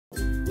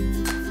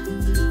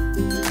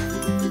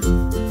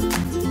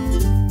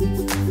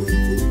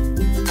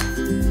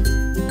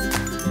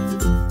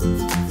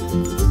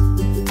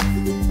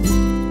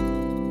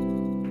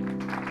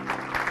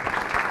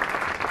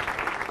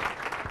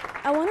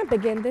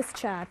begin this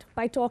chat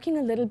by talking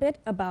a little bit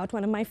about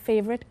one of my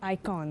favorite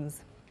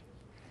icons.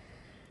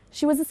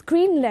 She was a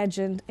screen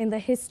legend in the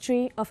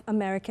history of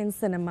American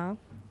cinema.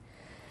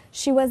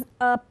 She was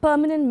a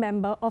permanent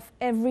member of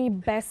every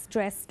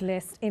best-dressed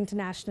list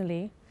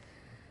internationally.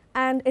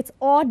 And it's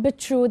odd but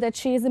true that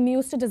she is a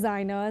muse to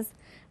designers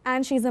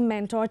and she's a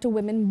mentor to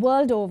women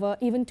world over,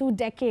 even 2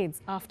 decades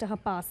after her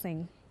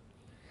passing.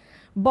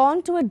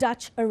 Born to a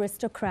Dutch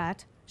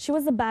aristocrat, she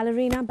was a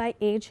ballerina by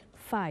age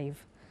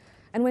 5.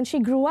 And when she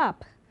grew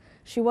up,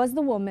 she was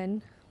the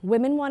woman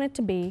women wanted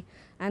to be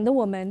and the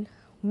woman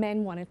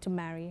men wanted to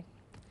marry.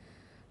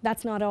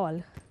 That's not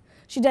all.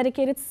 She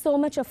dedicated so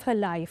much of her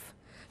life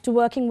to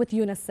working with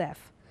UNICEF,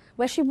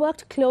 where she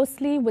worked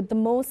closely with the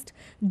most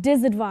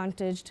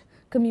disadvantaged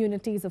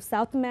communities of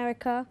South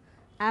America,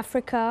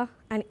 Africa,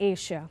 and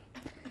Asia.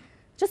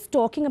 Just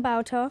talking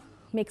about her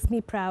makes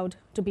me proud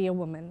to be a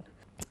woman.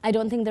 I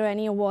don't think there are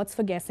any awards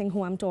for guessing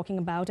who I'm talking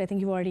about. I think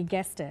you've already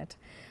guessed it.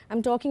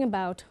 I'm talking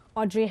about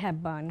Audrey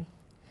Hepburn,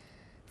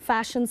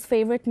 fashion's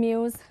favorite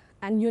muse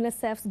and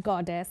UNICEF's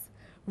goddess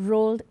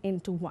rolled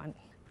into one.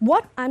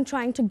 What I'm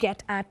trying to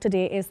get at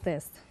today is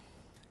this.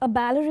 A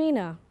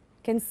ballerina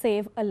can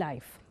save a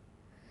life.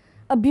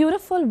 A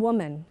beautiful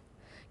woman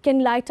can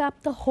light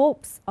up the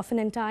hopes of an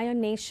entire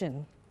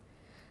nation.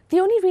 The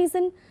only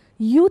reason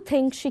you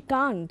think she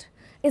can't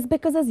is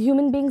because as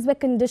human beings we're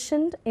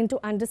conditioned into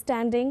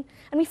understanding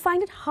and we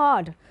find it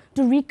hard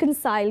to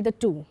reconcile the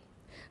two.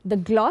 The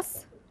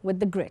gloss with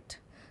the grit,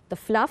 the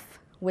fluff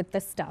with the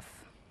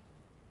stuff.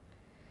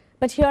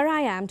 But here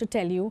I am to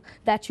tell you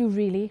that you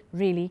really,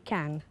 really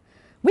can.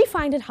 We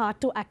find it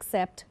hard to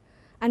accept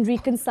and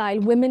reconcile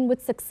women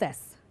with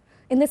success.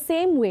 In the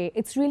same way,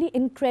 it's really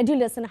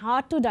incredulous and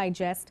hard to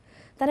digest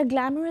that a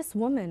glamorous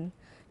woman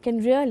can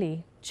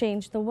really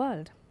change the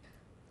world.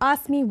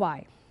 Ask me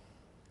why.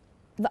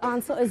 The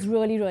answer is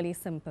really, really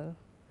simple.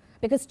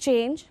 Because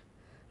change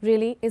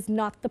really is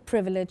not the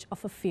privilege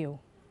of a few.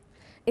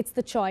 It's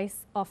the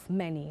choice of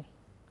many.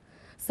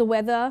 So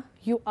whether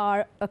you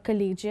are a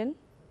collegian,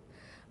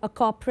 a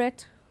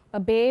corporate, a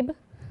babe,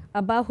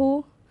 a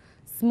bahu,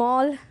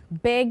 small,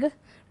 big,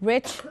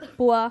 rich,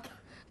 poor,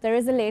 there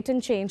is a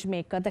latent change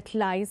maker that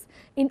lies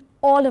in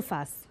all of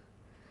us.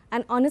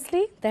 And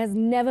honestly, there has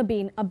never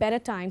been a better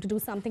time to do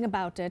something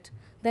about it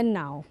than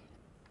now.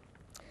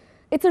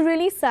 It's a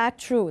really sad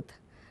truth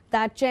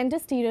that gender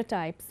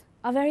stereotypes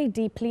are very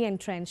deeply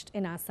entrenched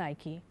in our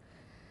psyche.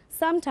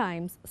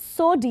 Sometimes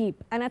so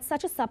deep and at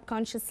such a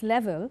subconscious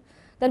level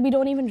that we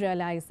don't even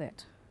realize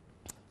it.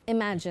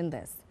 Imagine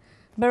this.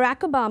 Barack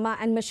Obama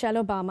and Michelle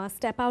Obama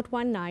step out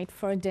one night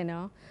for a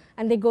dinner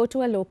and they go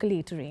to a local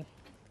eatery.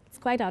 It's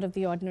quite out of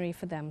the ordinary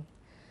for them.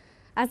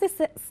 As they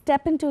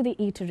step into the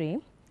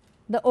eatery,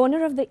 the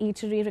owner of the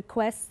eatery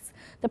requests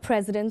the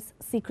president's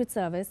Secret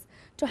Service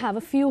to have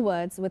a few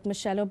words with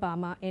Michelle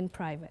Obama in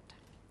private.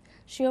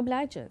 She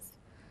obliges.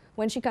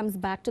 When she comes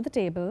back to the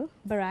table,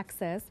 Barack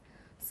says,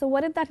 "So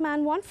what did that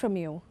man want from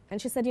you?"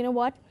 And she said, "You know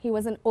what? He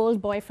was an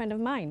old boyfriend of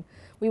mine.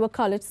 We were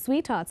college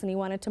sweethearts and he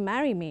wanted to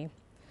marry me."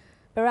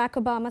 Barack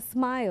Obama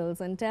smiles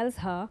and tells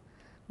her,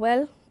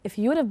 "Well, if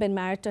you would have been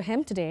married to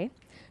him today,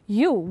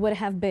 you would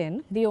have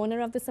been the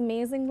owner of this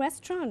amazing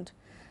restaurant."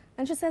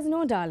 And she says,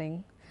 "No,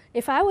 darling.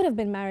 If I would have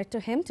been married to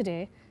him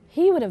today,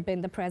 he would have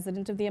been the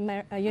president of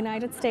the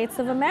United States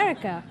of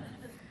America."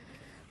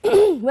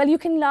 Well, you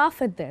can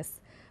laugh at this,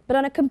 but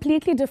on a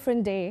completely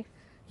different day,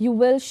 you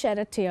will shed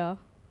a tear,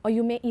 or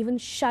you may even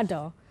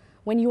shudder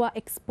when you are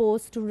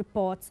exposed to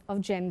reports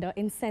of gender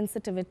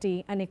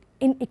insensitivity and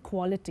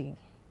inequality.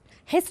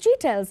 History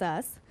tells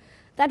us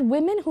that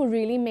women who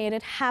really made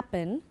it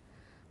happen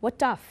were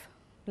tough,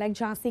 like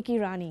Jhansi Ki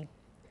Rani,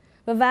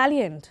 were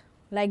valiant,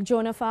 like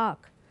Joan of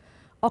Arc,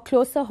 or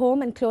closer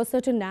home and closer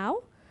to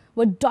now,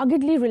 were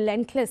doggedly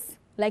relentless,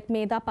 like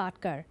Medha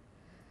Patkar.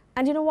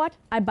 And you know what?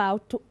 I bow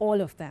to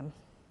all of them.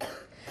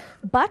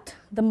 But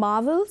the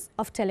marvels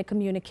of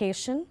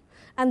telecommunication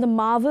and the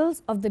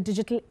marvels of the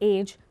digital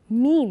age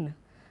mean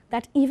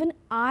that even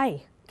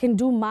I can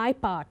do my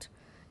part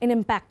in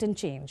impact and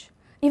change.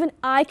 Even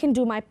I can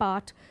do my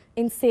part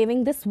in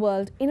saving this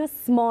world in a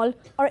small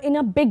or in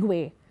a big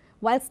way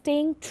while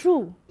staying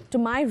true to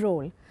my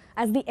role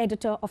as the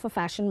editor of a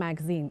fashion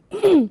magazine.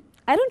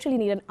 I don't really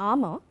need an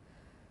armor.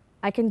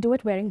 I can do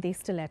it wearing these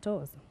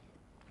stilettos.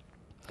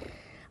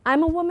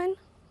 I'm a woman.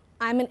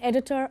 I'm an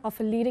editor of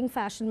a leading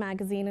fashion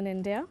magazine in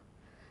India,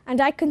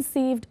 and I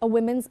conceived a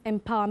women's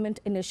empowerment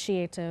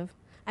initiative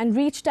and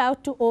reached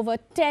out to over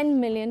 10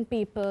 million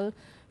people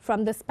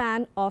from the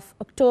span of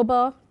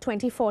October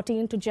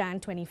 2014 to Jan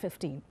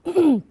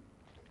 2015.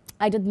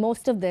 I did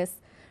most of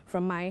this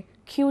from my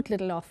cute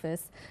little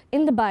office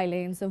in the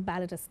bylanes of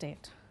Ballot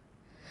Estate.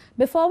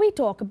 Before we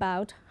talk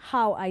about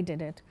how I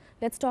did it,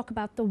 let's talk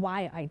about the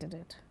why I did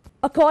it.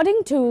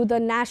 According to the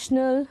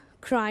National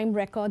Crime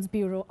Records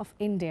Bureau of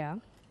India,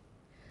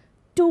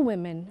 2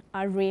 women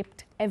are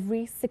raped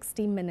every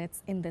 60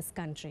 minutes in this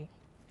country.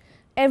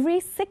 Every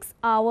 6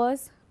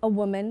 hours, a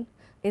woman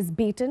is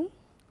beaten,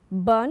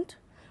 burnt,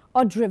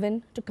 or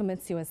driven to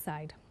commit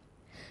suicide.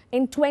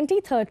 In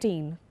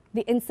 2013,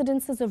 the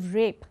incidences of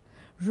rape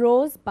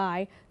rose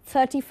by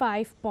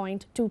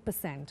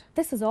 35.2%.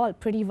 This is all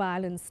pretty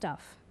violent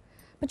stuff.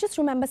 But just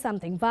remember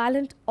something,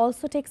 violence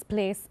also takes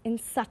place in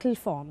subtle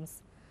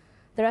forms.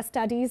 There are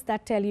studies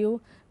that tell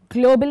you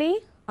globally,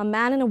 a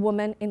man and a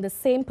woman in the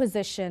same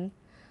position,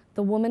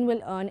 the woman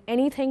will earn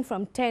anything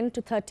from 10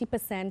 to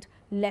 30%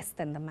 less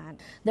than the man.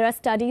 There are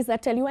studies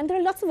that tell you, and there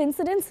are lots of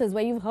incidences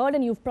where you've heard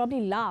and you've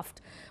probably laughed,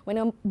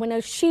 when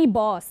a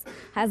she-boss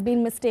has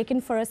been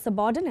mistaken for a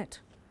subordinate,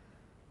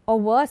 or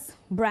worse,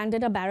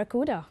 branded a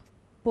barracuda.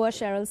 Poor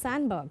Sheryl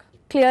Sandberg.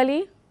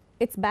 Clearly,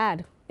 it's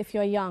bad if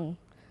you're young,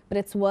 but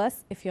it's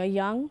worse if you're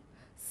young,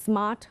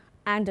 smart,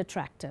 and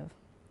attractive.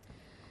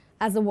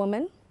 As a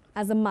woman,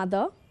 as a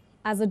mother,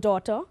 as a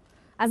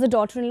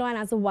daughter-in-law, and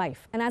as a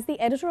wife, and as the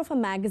editor of a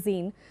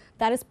magazine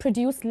that is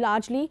produced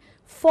largely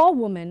for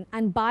women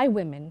and by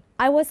women,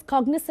 I was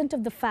cognizant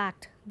of the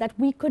fact that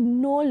we could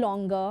no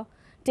longer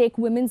take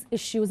women's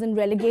issues and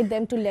relegate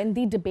them to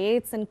lengthy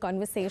debates and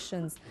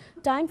conversations.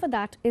 Time for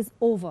that is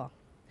over.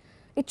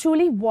 It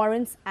truly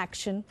warrants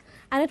action,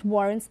 and it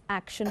warrants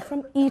action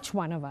from each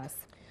one of us.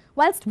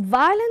 Whilst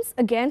violence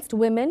against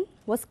women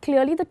was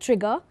clearly the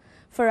trigger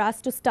for us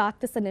to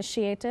start this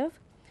initiative,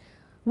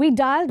 we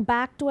dialed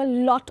back to a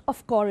lot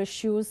of core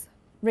issues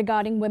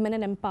regarding women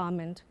and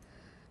empowerment.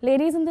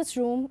 Ladies in this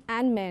room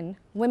and men,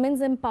 women's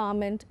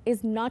empowerment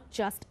is not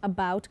just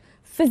about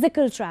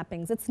physical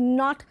trappings. It's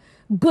not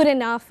good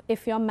enough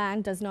if your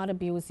man does not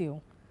abuse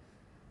you.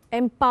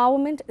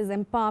 Empowerment is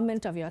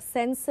empowerment of your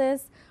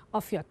senses,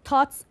 of your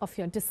thoughts, of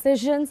your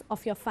decisions,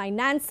 of your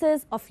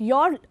finances, of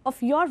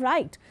your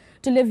right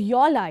to live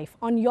your life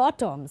on your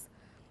terms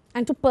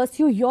and to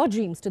pursue your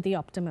dreams to the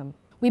optimum.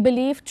 We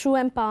believe true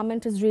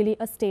empowerment is really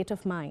a state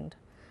of mind,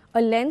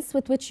 a lens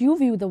with which you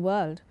view the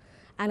world,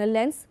 and a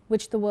lens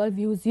which the world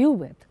views you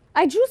with.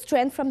 I drew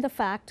strength from the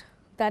fact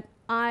that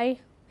I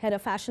had a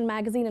fashion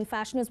magazine, and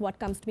fashion is what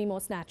comes to me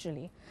most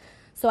naturally.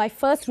 So I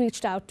first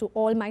reached out to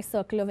all my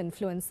circle of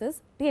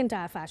influences, the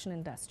entire fashion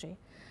industry,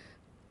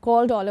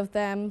 called all of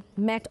them,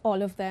 met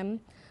all of them.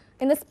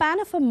 In the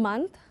span of a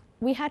month,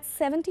 we had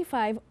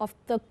 75 of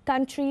the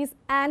country's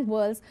and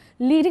world's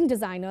leading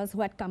designers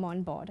who had come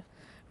on board,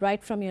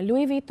 right from your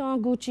Louis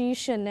Vuitton, Gucci,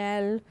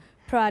 Chanel,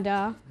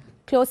 Prada,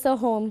 closer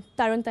home,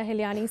 Tarun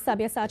Tahiliani,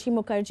 Sabyasachi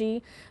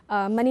Mukherjee,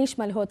 Manish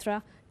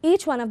Malhotra.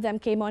 Each one of them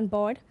came on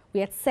board. We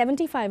had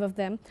 75 of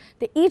them.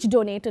 They each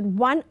donated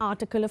one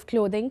article of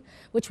clothing,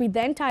 which we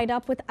then tied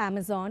up with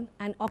Amazon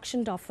and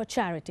auctioned off for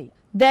charity.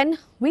 Then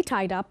we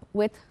tied up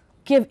with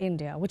Give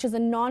India, which is a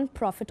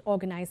non-profit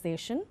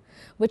organization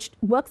which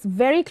works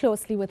very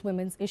closely with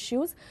women's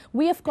issues.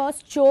 We, of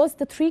course, chose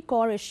the three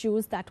core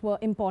issues that were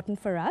important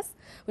for us,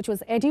 which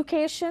was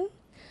education,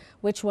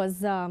 which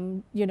was,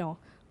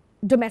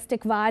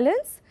 domestic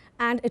violence,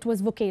 and it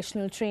was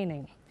vocational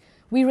training.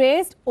 We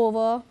raised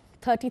over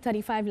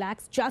 35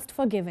 lakhs just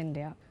for Give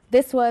India.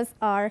 This was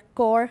our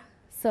core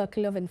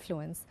circle of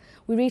influence.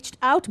 We reached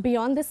out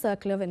beyond the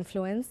circle of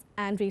influence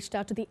and reached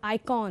out to the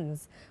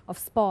icons of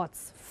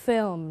sports,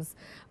 films,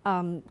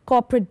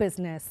 corporate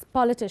business,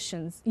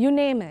 politicians, you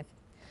name it.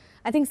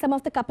 I think some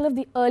of the couple of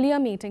the earlier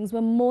meetings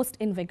were most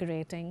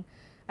invigorating.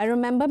 I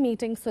remember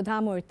meeting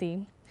Sudha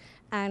Murthy,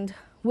 and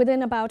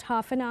within about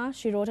half an hour,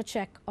 she wrote a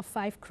check of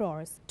 5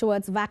 crores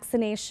towards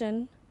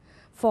vaccination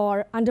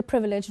for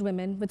underprivileged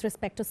women with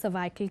respect to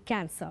cervical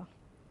cancer.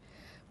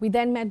 We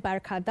then met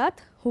Barkha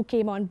Dutt, who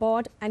came on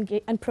board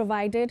and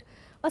provided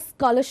a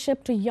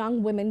scholarship to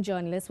young women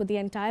journalists with the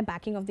entire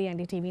backing of the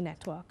NDTV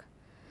network.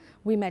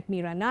 We met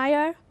Meera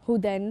Nair, who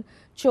then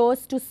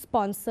chose to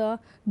sponsor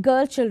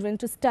girl children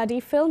to study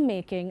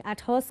filmmaking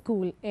at her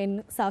school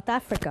in South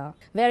Africa.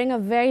 Wearing a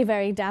very,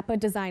 very dapper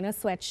designer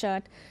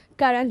sweatshirt,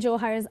 Karan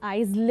Johar's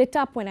eyes lit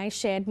up when I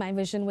shared my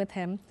vision with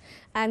him.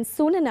 And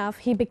soon enough,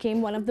 he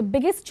became one of the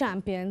biggest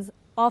champions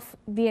of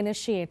the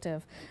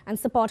initiative and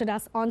supported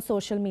us on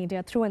social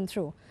media through and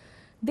through.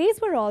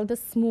 These were all the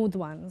smooth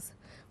ones.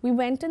 We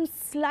went in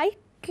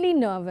slightly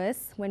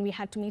nervous when we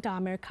had to meet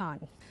Amir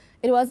Khan.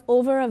 It was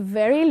over a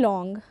very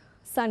long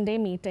Sunday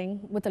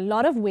meeting with a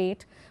lot of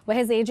weight where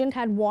his agent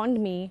had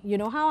warned me, you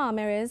know how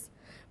Amir is,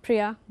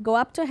 Priya, go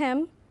up to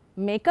him,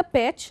 make a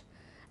pitch,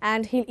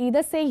 and he'll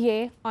either say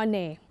yay or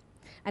nay.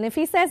 And if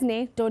he says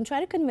nay, don't try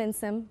to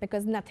convince him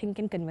because nothing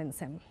can convince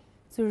him.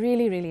 So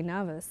really, really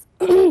nervous.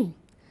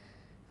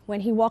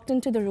 When he walked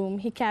into the room,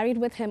 he carried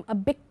with him a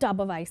big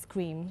tub of ice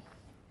cream.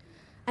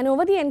 And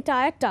over the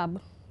entire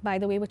tub, by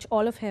the way, which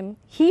all of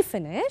he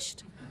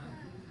finished,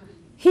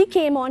 he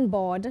came on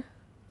board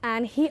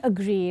and he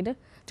agreed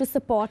to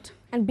support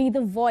and be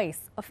the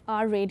voice of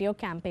our radio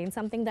campaign,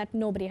 something that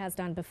nobody has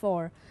done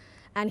before.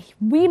 And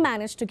we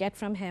managed to get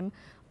from him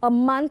a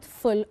month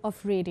full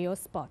of radio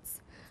spots.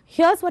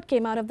 Here's what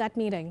came out of that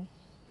meeting.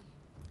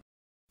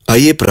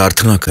 आइए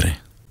प्रार्थना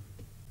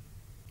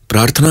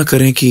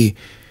करें कि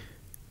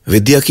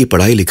विद्या की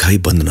पढ़ाई लिखाई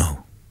बंद ना हो,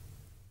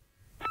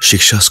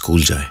 शिक्षा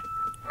स्कूल जाए,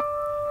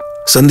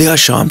 संध्या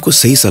शाम को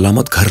सही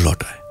सलामत घर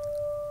लौटाए,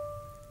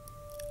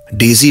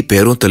 डेज़ी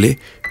पैरों तले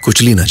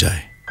कुचली न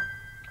जाए,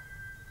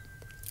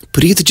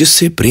 प्रीत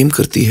जिससे प्रेम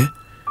करती है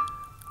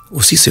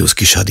उसी से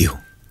उसकी शादी हो,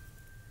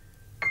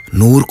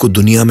 नूर को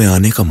दुनिया में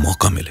आने का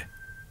मौका मिले,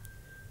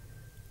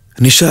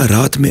 निशा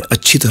रात में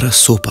अच्छी तरह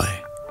सो पाए,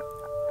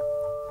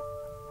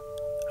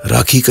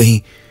 राखी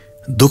कहीं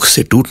दुख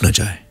से टूट न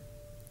जाए,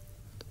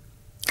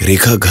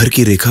 रेखा घर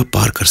की रेखा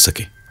पार कर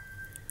सके,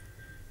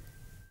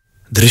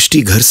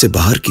 दृष्टि घर से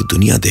बाहर की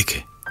दुनिया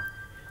देखे,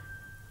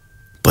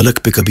 पलक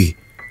पे कभी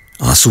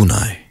आंसू ना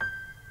आए।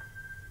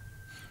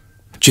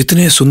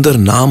 जितने सुंदर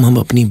नाम हम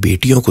अपनी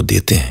बेटियों को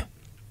देते हैं,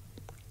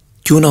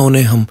 क्यों ना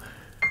उन्हें हम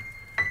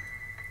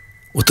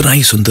उतना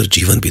ही सुंदर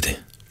जीवन भी दें।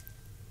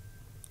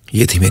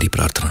 ये थी मेरी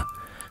प्रार्थना।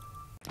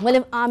 Well,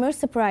 if Amir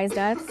surprised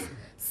us,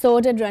 so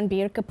did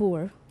Ranbir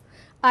Kapoor.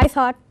 I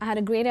thought I had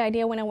a great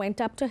idea when I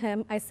went up to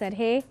him. I said,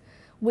 hey,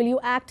 will you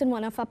act in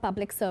one of our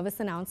public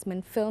service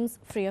announcement films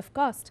free of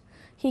cost?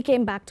 He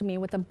came back to me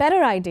with a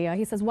better idea.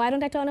 He says, why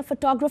don't I turn a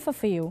photographer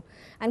for you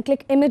and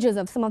click images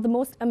of some of the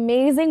most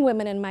amazing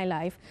women in my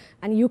life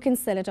and you can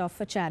sell it off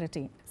for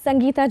charity.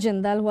 Sangeeta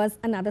Jindal was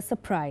another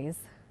surprise.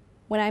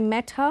 When I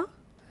met her,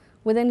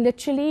 within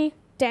literally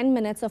 10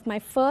 minutes of my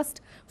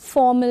first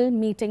formal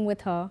meeting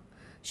with her,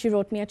 she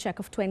wrote me a check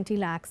of 20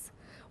 lakhs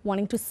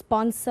wanting to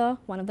sponsor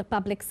one of the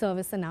public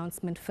service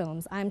announcement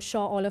films. I'm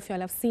sure all of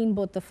y'all have seen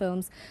both the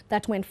films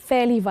that went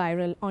fairly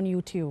viral on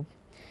YouTube.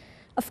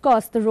 Of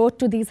course, the road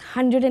to these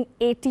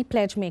 180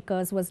 pledge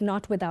makers was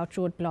not without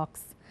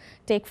roadblocks.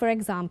 Take, for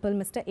example,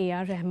 Mr.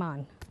 A.R.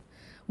 Rahman.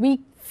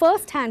 We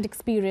first-hand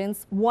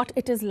experience what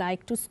it is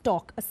like to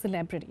stalk a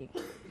celebrity.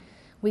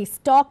 We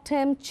stalked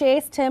him,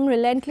 chased him,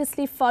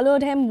 relentlessly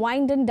followed him,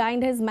 wined and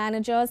dined his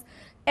managers,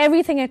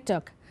 everything it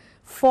took.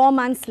 4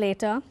 months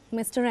later,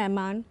 Mr.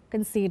 Rahman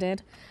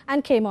conceded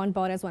and came on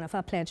board as one of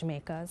our pledge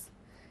makers.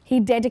 He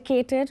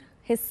dedicated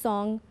his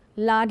song,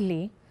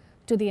 Ladli,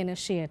 to the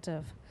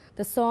initiative.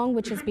 The song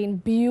which has been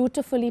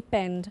beautifully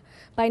penned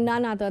by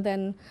none other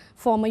than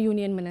former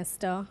Union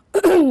Minister,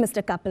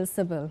 Mr. Kapil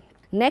Sibal.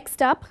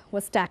 Next up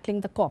was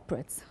tackling the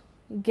corporates,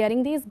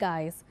 getting these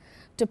guys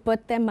to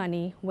put their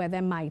money where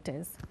their might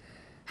is.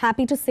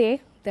 Happy to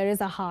say, there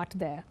is a heart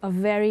there, a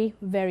very,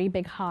 very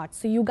big heart.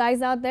 So you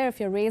guys out there, if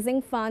you're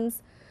raising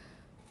funds,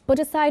 put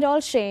aside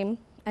all shame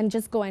and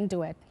just go and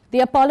do it.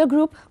 The Apollo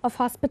Group of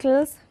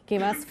hospitals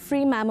gave us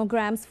free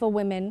mammograms for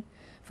women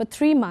for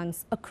 3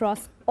 months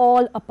across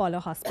all Apollo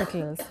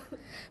hospitals.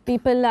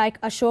 People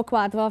like Ashok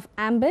Wadhwa of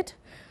Ambit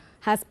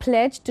has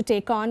pledged to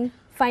take on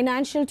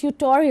financial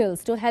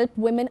tutorials to help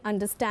women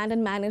understand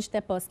and manage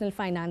their personal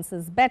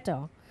finances better.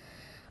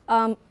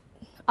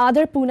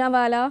 Adar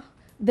Poonawalla,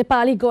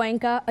 Dipali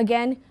Goenka,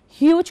 again,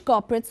 huge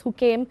corporates who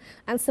came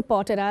and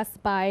supported us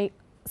by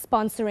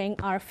sponsoring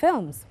our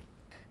films.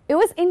 It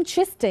was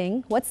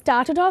interesting, what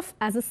started off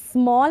as a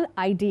small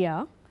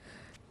idea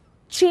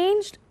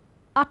changed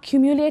our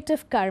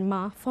cumulative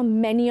karma for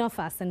many of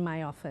us in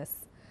my office.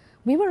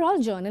 We were all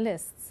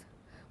journalists.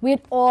 We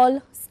had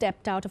all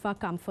stepped out of our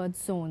comfort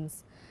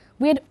zones.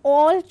 We had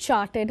all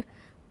charted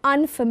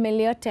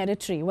unfamiliar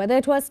territory, whether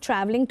it was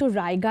traveling to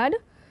Raigad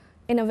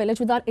in a village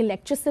without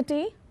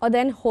electricity, or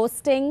then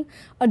hosting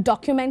a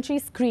documentary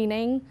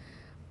screening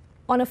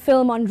on a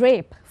film on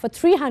rape for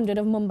 300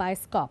 of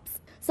Mumbai's cops.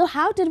 So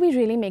how did we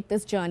really make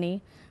this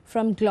journey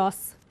from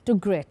gloss to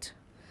grit?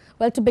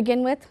 Well, to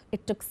begin with,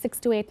 it took 6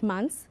 to 8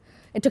 months.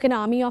 It took an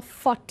army of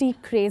 40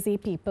 crazy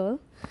people.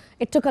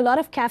 It took a lot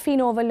of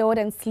caffeine overload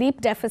and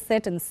sleep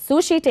deficit and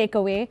sushi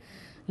takeaway,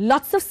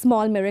 lots of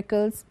small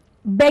miracles.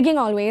 Begging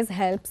always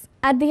helps.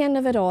 At the end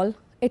of it all,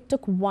 it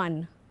took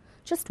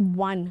just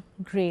one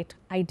great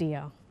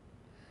idea.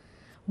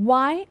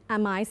 Why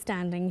am I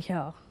standing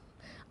here?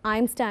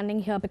 I'm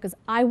standing here because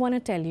I want to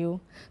tell you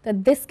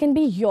that this can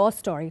be your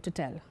story to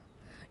tell.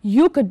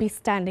 You could be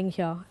standing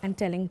here and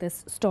telling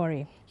this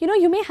story. You know,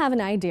 you may have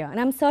an idea, and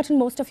I'm certain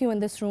most of you in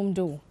this room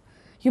do.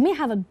 You may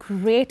have a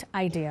great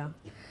idea,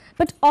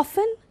 but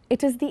often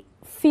it is the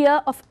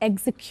fear of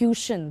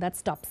execution that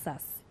stops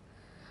us.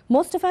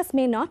 Most of us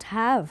may not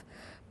have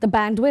the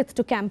bandwidth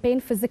to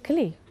campaign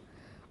physically,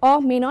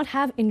 or may not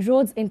have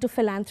inroads into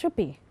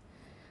philanthropy.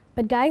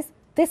 But guys,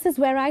 this is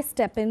where I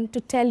step in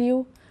to tell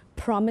you,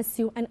 promise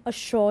you, and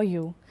assure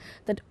you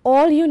that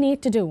all you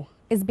need to do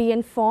is be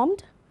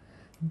informed,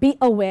 be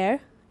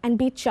aware, and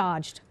be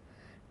charged.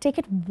 Take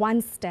it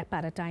one step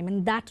at a time,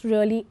 and that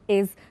really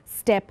is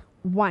step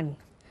one.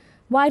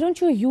 Why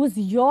don't you use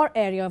your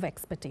area of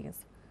expertise?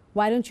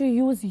 Why don't you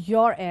use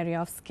your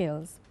area of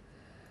skills?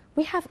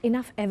 We have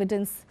enough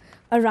evidence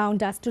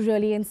around us to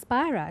really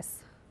inspire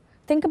us.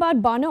 Think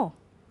about Bono.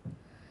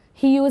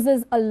 He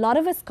uses a lot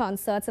of his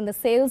concerts and the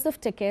sales of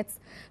tickets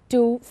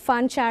to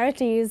fund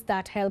charities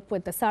that help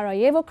with the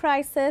Sarajevo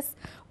crisis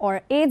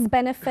or AIDS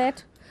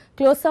benefit.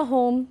 Closer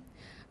home,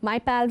 my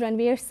pal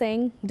Ranveer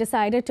Singh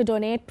decided to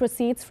donate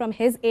proceeds from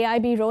his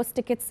AIB Rose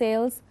ticket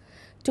sales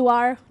to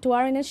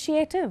our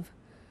initiative.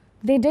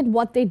 They did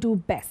what they do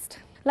best.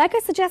 Like I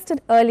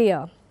suggested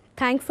earlier,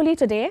 thankfully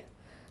today,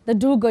 the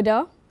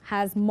do-gooder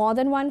has more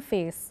than one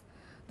face.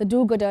 The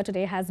do-gooder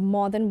today has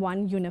more than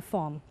one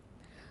uniform.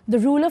 The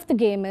rule of the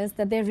game is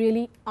that there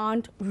really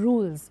aren't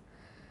rules.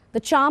 The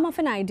charm of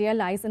an idea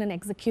lies in an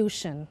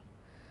execution.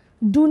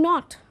 Do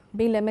not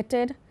be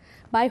limited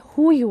by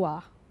who you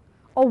are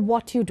or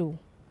what you do.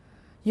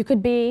 You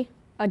could be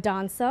a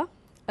dancer,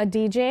 a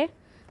DJ,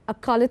 a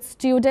college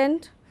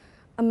student,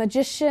 a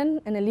magician,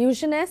 an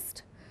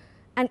illusionist,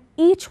 and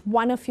each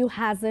one of you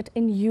has it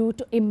in you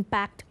to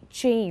impact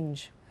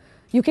change.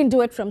 You can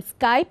do it from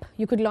Skype,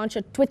 you could launch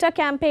a Twitter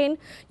campaign,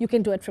 you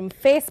can do it from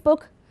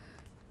Facebook.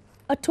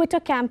 A Twitter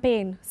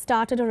campaign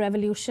started a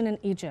revolution in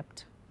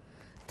Egypt.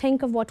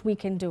 Think of what we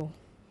can do.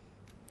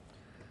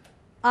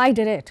 I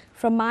did it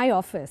from my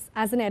office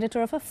as an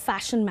editor of a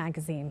fashion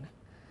magazine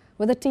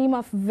with a team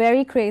of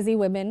very crazy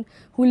women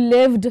who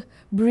lived,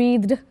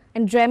 breathed,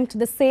 and dreamt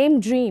the same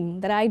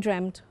dream that I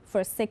dreamt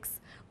for 6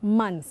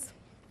 months.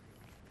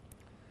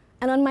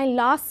 And on my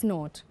last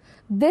note,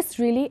 this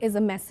really is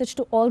a message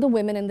to all the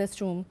women in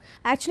this room.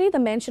 Actually, the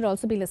men should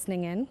also be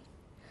listening in.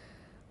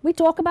 We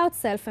talk about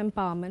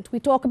self-empowerment. We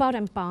talk about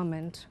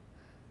empowerment.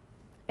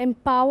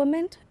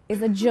 Empowerment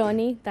is a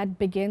journey that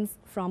begins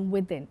from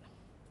within.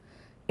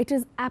 It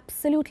is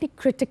absolutely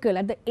critical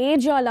at the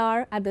age y'all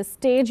are, at the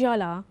stage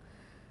y'all are.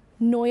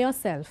 Know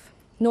yourself,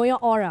 know your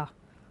aura,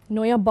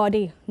 know your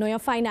body, know your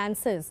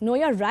finances, know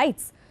your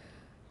rights.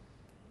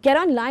 Get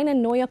online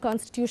and know your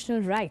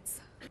constitutional rights.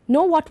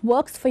 Know what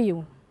works for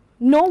you.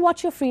 Know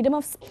what your freedom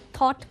of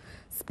thought,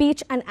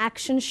 speech, and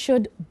action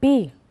should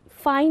be.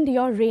 Find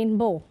your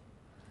rainbow.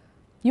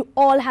 You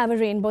all have a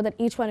rainbow that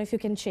each one of you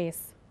can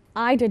chase.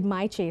 I did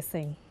my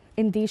chasing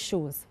in these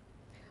shoes.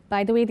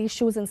 By the way, these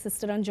shoes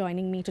insisted on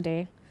joining me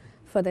today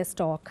for this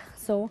talk.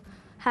 So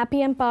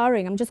happy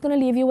empowering. I'm just going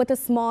to leave you with a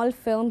small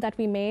film that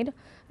we made,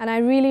 and I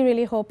really,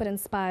 really hope it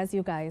inspires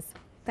you guys.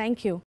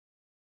 Thank you.